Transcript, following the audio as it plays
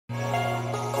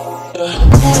What's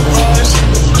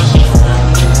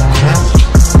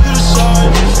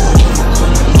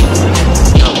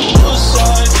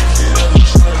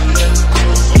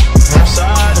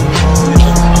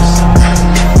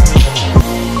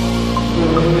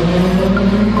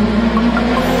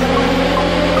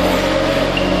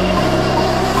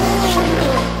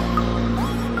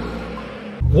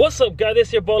up, guys? This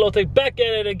is your Bolo Tech back at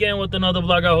it again with another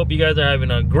vlog. I hope you guys are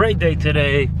having a great day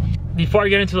today. Before I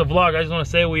get into the vlog, I just want to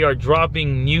say we are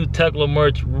dropping new Tekla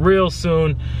merch real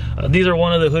soon. These are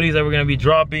one of the hoodies that we're going to be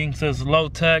dropping. It says Low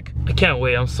Tech. I can't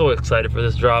wait. I'm so excited for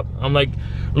this drop. I'm like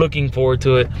looking forward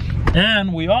to it.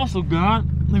 And we also got,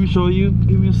 let me show you.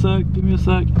 Give me a sec.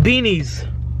 Beanies.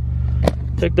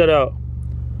 Check that out.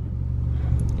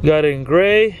 Got it in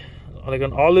gray, like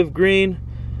an olive green,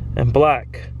 and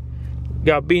black.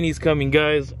 Got beanies coming,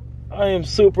 guys. I am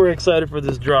super excited for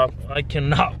this drop. I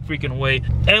cannot freaking wait.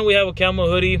 And we have a camo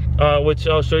hoodie, which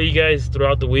I'll show you guys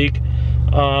throughout the week.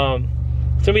 It's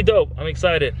gonna be dope. I'm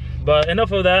excited. But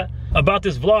enough of that about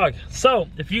this vlog. So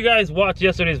if you guys watched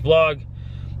yesterday's vlog,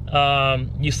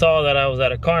 you saw that I was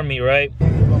at a car meet, right?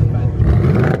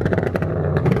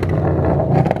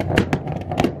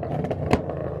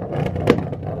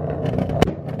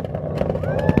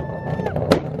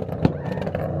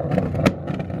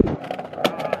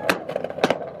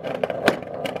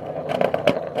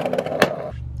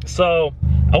 So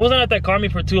I wasn't at that car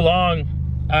meet for too long.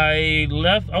 I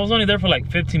left, I was only there for like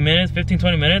 15 minutes,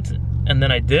 15-20 minutes, and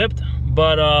then I dipped.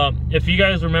 But if you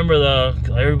guys remember,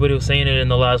 everybody was saying it in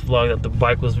the last vlog that the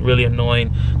bike was really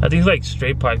annoying. I think it's like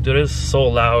straight pipe, dude. It's so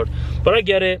loud. But I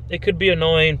get it. It could be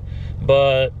annoying,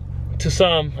 but to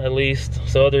some at least.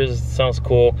 So others, it sounds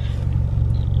cool.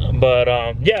 But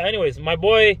yeah, anyways, my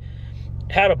boy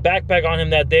had a backpack on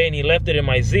him that day and he left it in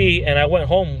my Z, and I went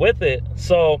home with it.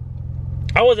 So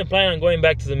I wasn't planning on going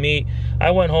back to the meet.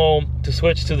 I went home to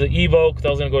switch to the Evo because I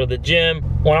was gonna go to the gym.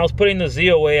 When I was putting the Z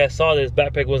away, I saw this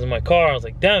backpack was in my car. I was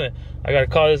like, damn it, I gotta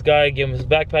call this guy, give him his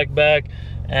backpack back.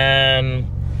 And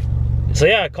so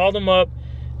yeah, I called him up,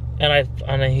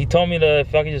 and he told me that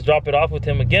if I could just drop it off with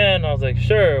him again. I was like,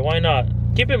 sure, why not?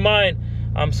 Keep in mind,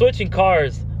 I'm switching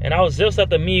cars, and I was just at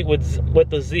the meet with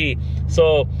the Z.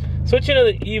 So switching to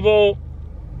the Evo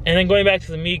and then going back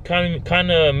to the meet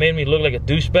kind of made me look like a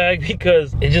douchebag,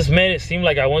 because it just made it seem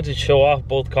like I wanted to show off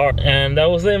both cars, and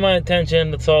that wasn't my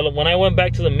intention. So when I went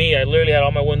back to the meet, I literally had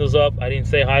all my windows up. I didn't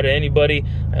say hi to anybody.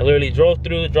 I literally drove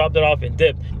through, dropped it off, and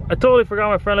dipped. I totally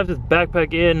forgot my friend left his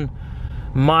backpack in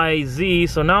my Z,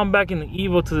 so now I'm back in the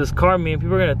Evo to this car meet, and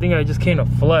people are gonna think I just came to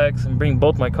flex and bring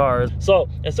both my cars. So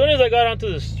as soon as I got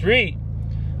onto the street,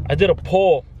 I did a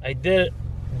pull. I did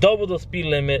double the speed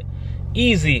limit,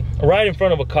 easy, right in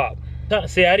front of a cop.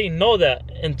 See, I didn't know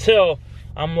that until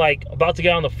I'm like about to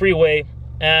get on the freeway,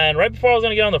 and right before I was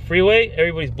gonna get on the freeway,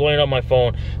 everybody's blowing up my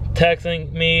phone,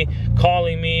 texting me,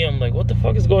 calling me. I'm like, what the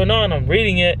fuck is going on? I'm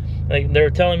reading it, like they're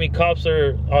telling me cops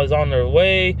are on their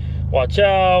way, watch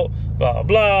out, blah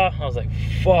blah. I was like,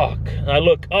 fuck. And I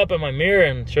look up at my mirror,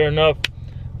 and sure enough,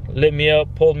 lit me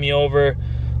up, pulled me over.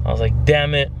 I was like,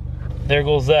 damn it, there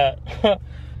goes that.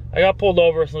 I got pulled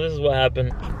over, so this is what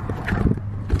happened.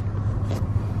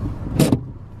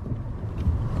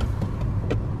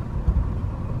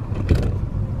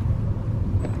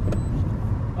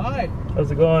 Hi.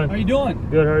 How's it going? How you doing?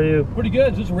 Good, how are you? Pretty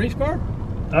good. Is this a race car?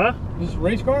 Huh? Is this a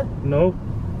race car? No.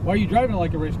 Why are you driving it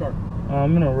like a race car?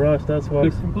 I'm in a rush, that's why.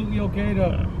 It's completely okay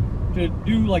to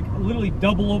do like literally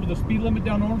double over the speed limit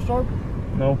down Orange Star?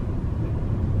 No.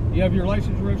 You have your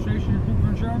license, registration, your proof of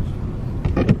insurance?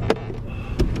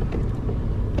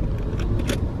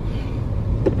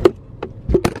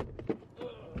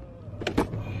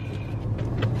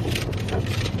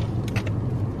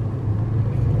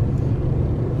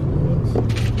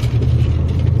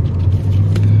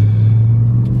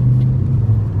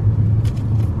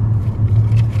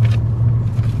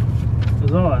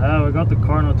 That's all I have. I got the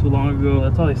car not too long ago.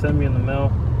 That's all they sent me in the mail.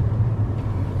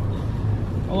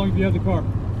 How long have you had the car?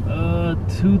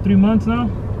 2-3 months now.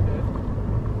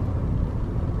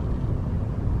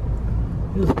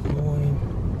 It's annoying.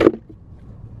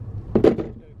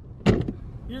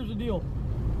 Here's the deal.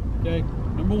 Okay,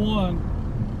 number one,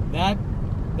 that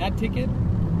ticket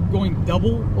going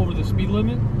double over the speed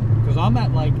limit, because I'm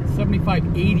at like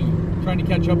 75, 80 trying to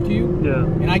catch up to you. Yeah.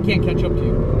 And I can't catch up to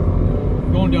you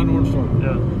going down Orange Star.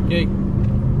 Yeah. Okay.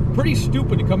 Pretty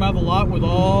stupid to come out of the lot with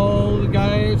all the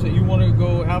guys that you want to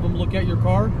go have them look at your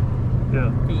car. Yeah.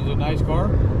 Because it's a nice car.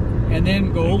 And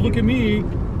then go, look at me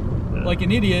like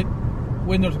an idiot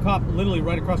when there's a cop literally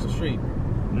right across the street.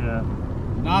 Yeah.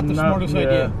 Not the smartest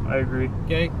idea. I agree.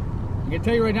 Okay? I'm going to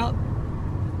tell you right now,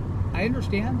 I I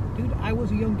understand, dude. I was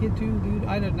a young kid too, dude.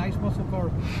 I had a nice muscle car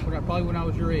when I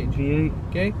was your age. V8.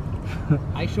 Okay,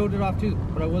 I showed it off too,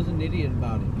 but I wasn't an idiot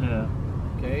about it. Yeah.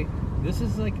 Okay, this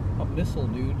is like a missile,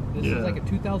 dude. This is like a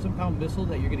 2,000-pound missile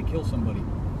that you're gonna kill somebody.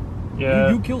 Yeah.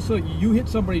 You hit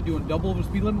somebody doing double the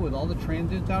speed limit with all the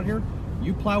transits out here.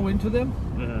 You plow into them,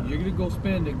 you're gonna go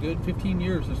spend a good 15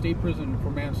 years in state prison for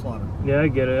manslaughter. Yeah, I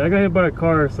get it. I got hit by a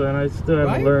car, so and I still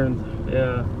haven't learned.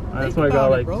 Yeah, that's why I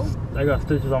got I got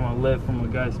stitches on my lip from a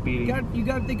guy speeding. You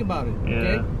got to think about it. Yeah.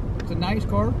 Okay, it's a nice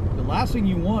car. The last thing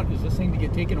you want is this thing to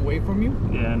get taken away from you.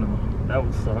 Yeah, I know. That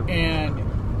would suck.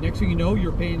 And next thing you know,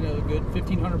 you're paying a good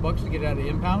 $1,500 to get out of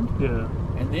impound. Yeah.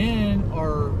 And then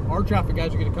our traffic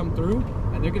guys are gonna come through,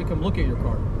 and they're gonna come look at your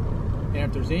car. And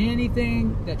if there's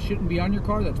anything that shouldn't be on your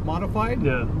car that's modified,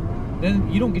 then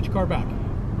you don't get your car back.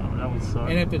 Oh, that would suck.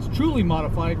 And if it's truly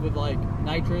modified with like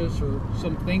nitrous or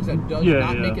some things that does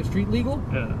not make it street legal,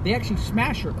 they actually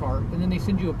smash your car and then they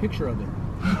send you a picture of it.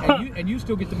 And you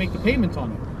still get to make the payments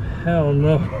on it. Hell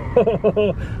no.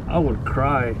 I would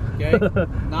cry. Okay?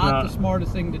 Not the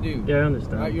smartest thing to do. Yeah, I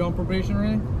understand. You on probation or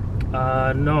anything?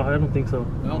 No, I don't think so.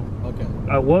 No? Okay.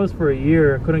 I was for a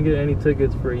year. I couldn't get any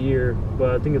tickets for a year,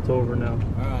 but I think it's over now.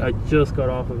 All right. I just got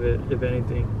off of it, if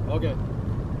anything. Okay.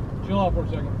 Chill out for a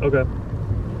second. Okay.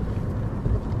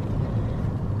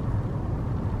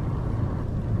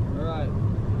 All right.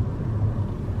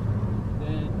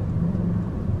 Then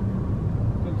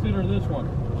consider this one.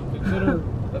 Consider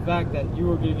the fact that you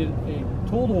are going to get a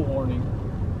total warning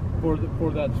for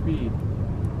that speed.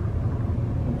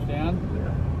 Understand?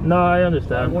 No, I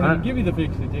understand. I wanted to give you the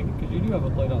fixie ticket because you do have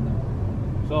a plate on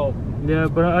there. So. Yeah,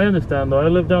 but I understand though. I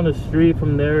live down the street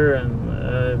from there, and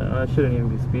I shouldn't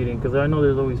even be speeding because I know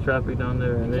there's always traffic down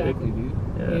there. And exactly, dude.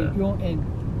 Yeah.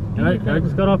 And I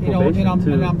just got off probation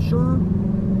too. And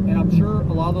I'm sure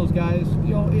a lot of those guys,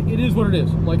 it is what it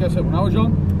is. Like I said, when I was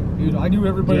young, dude, I knew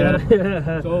everybody.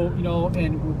 Yeah. So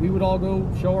and we would all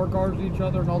go show our cars to each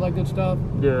other and all that good stuff.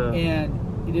 Yeah.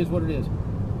 And it is what it is.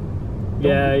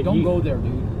 Don't go there,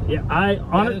 dude. Yeah,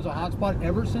 that is a hot spot.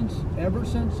 Ever since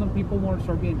some people want to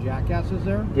start being jackasses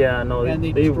there. Yeah, no, and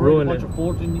they ruined a bunch of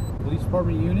Fulton police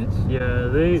department units.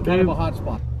 Yeah, it's kind of a hot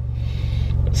spot.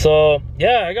 So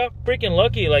yeah, I got freaking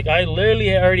lucky. Like I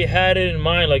literally already had it in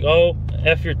mind. Like, oh,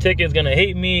 F your ticket's gonna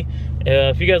hate me.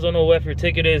 If you guys don't know who F your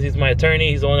ticket is, he's my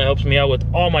attorney. He's the one that helps me out with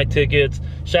all my tickets.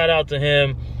 Shout out to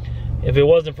him. If it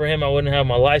wasn't for him, I wouldn't have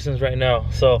my license right now.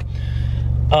 So,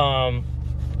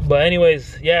 but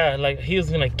anyways, yeah, like he was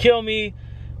gonna kill me.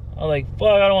 I was like,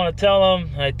 fuck, I don't want to tell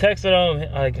him. And I texted him.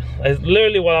 I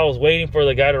literally, while I was waiting for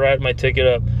the guy to write my ticket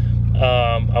up,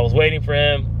 I was waiting for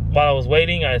him. While I was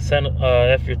waiting, I sent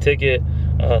F your ticket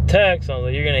text. I was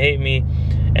like, you're gonna hate me.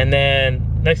 And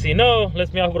then next thing you know,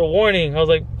 lets me off with a warning. I was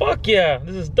like, fuck yeah,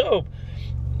 this is dope.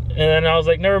 And then I was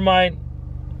like, never mind,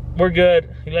 we're good.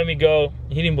 He let me go.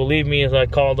 He didn't believe me, so I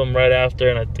called him right after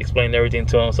and I explained everything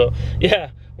to him. So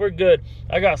yeah, we're good.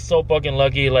 I got so fucking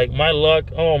lucky. Like my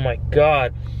luck, oh my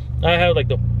god, I have like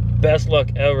the best luck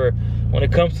ever when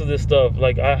it comes to this stuff.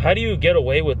 Like how do you get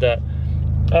away with that?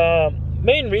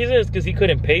 Main reason is because he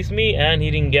couldn't pace me and he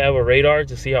didn't have a radar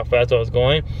to see how fast I was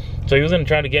going. So he was gonna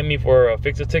try to get me for a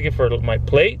fix-it ticket for my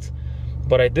plates,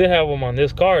 but I did have them on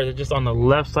this car. They're just on the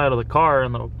left side of the car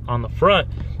on the front.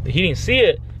 He didn't see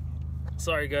it.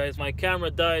 Sorry guys, my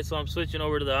camera died, so I'm switching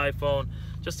over to the iPhone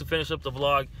just to finish up the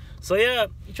vlog. So yeah,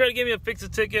 he tried to give me a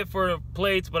fix-it ticket for the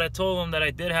plates, but I told him that I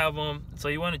did have them. So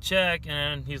he went to check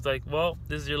and he's like, well,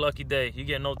 this is your lucky day. You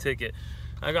get no ticket.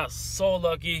 I got so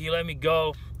lucky. He let me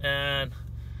go. And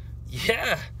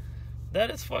yeah,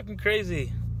 that is fucking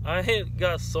crazy. I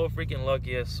got so freaking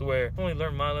lucky, I swear. I only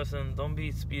learned my lesson. Don't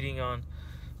be speeding on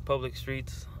public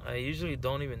streets. I usually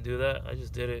don't even do that. I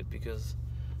just did it because,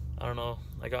 I don't know,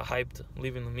 I got hyped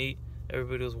leaving the meet.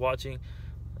 Everybody was watching.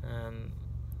 And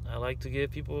I like to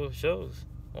give people shows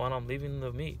while I'm leaving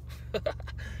the meet.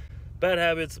 Bad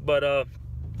habits, but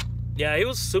yeah, he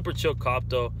was super chill cop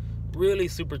though. Really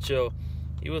super chill.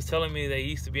 He was telling me that he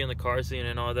used to be in the car scene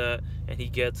and all that, and he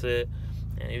gets it.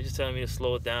 And he was just telling me to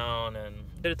slow it down, and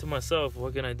I did it to myself.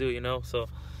 What can I do, you know? So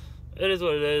it is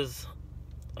what it is.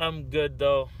 I'm good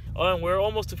though. Oh, and we're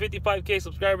almost to 55K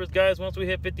subscribers, guys. Once we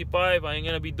hit 55, I'm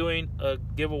gonna be doing a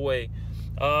giveaway.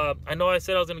 I know I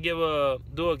said I was gonna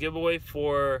do a giveaway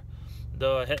for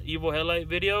the evil headlight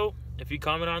video. If you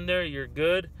comment on there, you're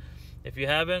good. If you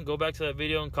haven't, go back to that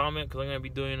video and comment because I'm going to be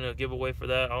doing a giveaway for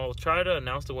that. I'll try to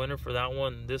announce the winner for that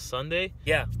one this Sunday.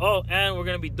 Yeah. Oh, and we're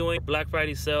going to be doing Black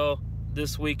Friday sale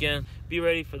this weekend. Be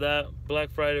ready for that. Black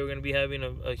Friday, we're going to be having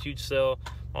a huge sale.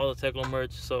 All the Tekla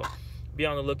merch. So be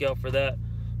on the lookout for that.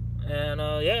 And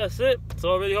yeah, that's it.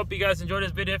 So I really hope you guys enjoyed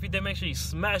this video. If you did, make sure you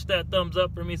smash that thumbs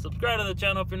up for me. Subscribe to the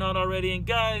channel if you're not already. And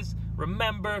guys,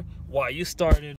 remember why you started.